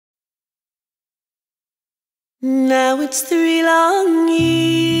Now it's 3 long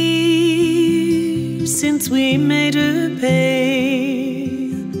years since we made her pay.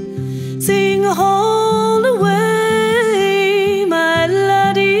 Sing all away, my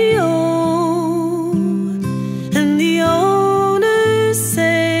laddie-o, and the owners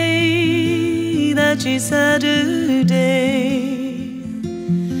say that she's had her day.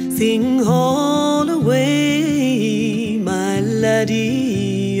 Sing all away, my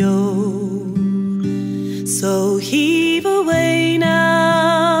laddie-o. So heave away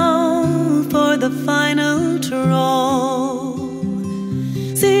now for the final trawl.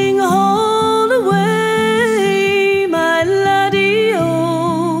 Sing all away, my laddie-o.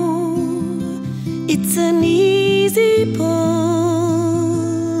 It's an easy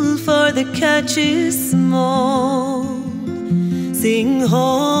pull, for the catch is small. Sing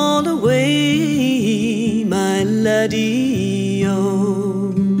all away, my laddie-o.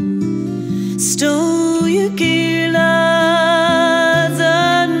 Stow your gear, lads,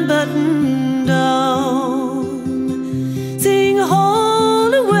 and button down. Sing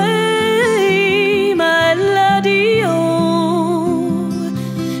all away, my laddie-o,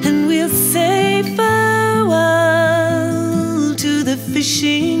 and we'll say farewell to the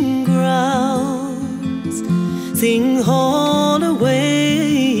fishing grounds. Sing all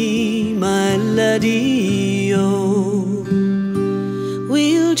away, my laddie-o.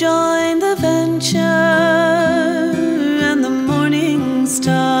 We'll join the venture and the morning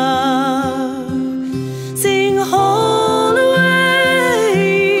star. Sing all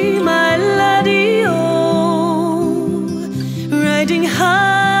away, my laddie-o, riding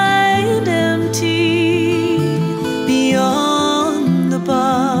high and empty beyond the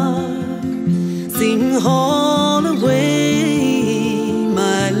bar. Sing all away,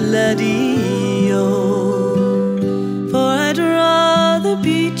 my laddie-o, for I'd rather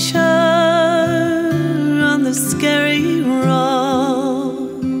beach her on the scary rock.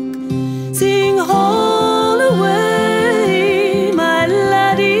 Sing all away, my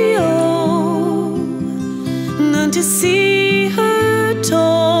laddie-o, than to see her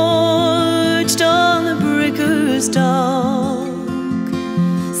torched on the breaker's dock.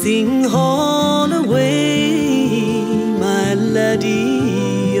 Sing all away, my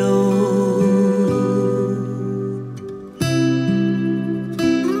laddie-o.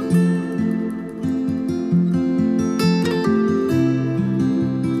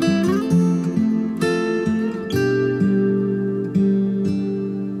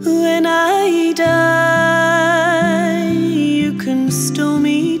 When I die, you can stow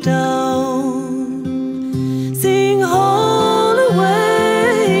me down. Sing all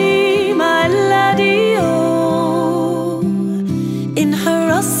away, my laddie-o, in her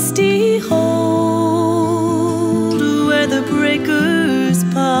rusty hold where the breakers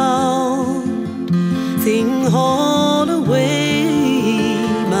pound. Sing all away,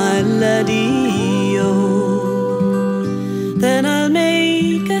 my laddie-o. Then I'll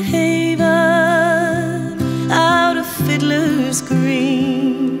make a haven out of fiddler's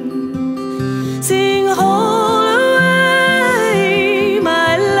green. Sing all away,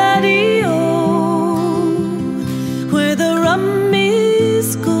 my laddie-o, where the rum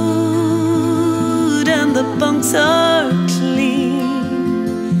is good and the bunks are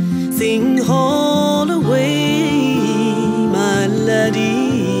clean. Sing all away, my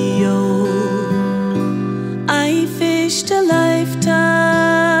laddie-o. I fished a lifetime,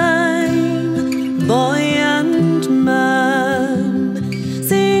 boy and man.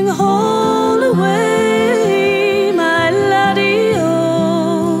 Sing all away, my laddie-o,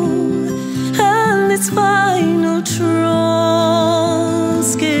 and this final trawl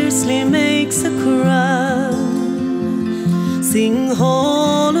scarcely makes a crown. Sing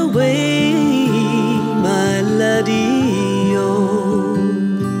all away, my laddie-o.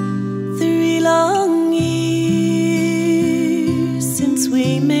 3 long years since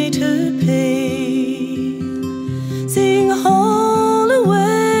we made her pay. Sing all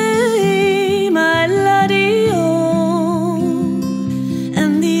away, my laddie-o,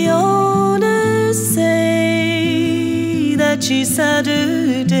 and the owners say that she's had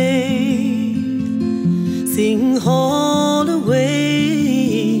her day. Sing all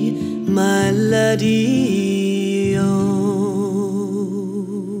away, my laddie-o.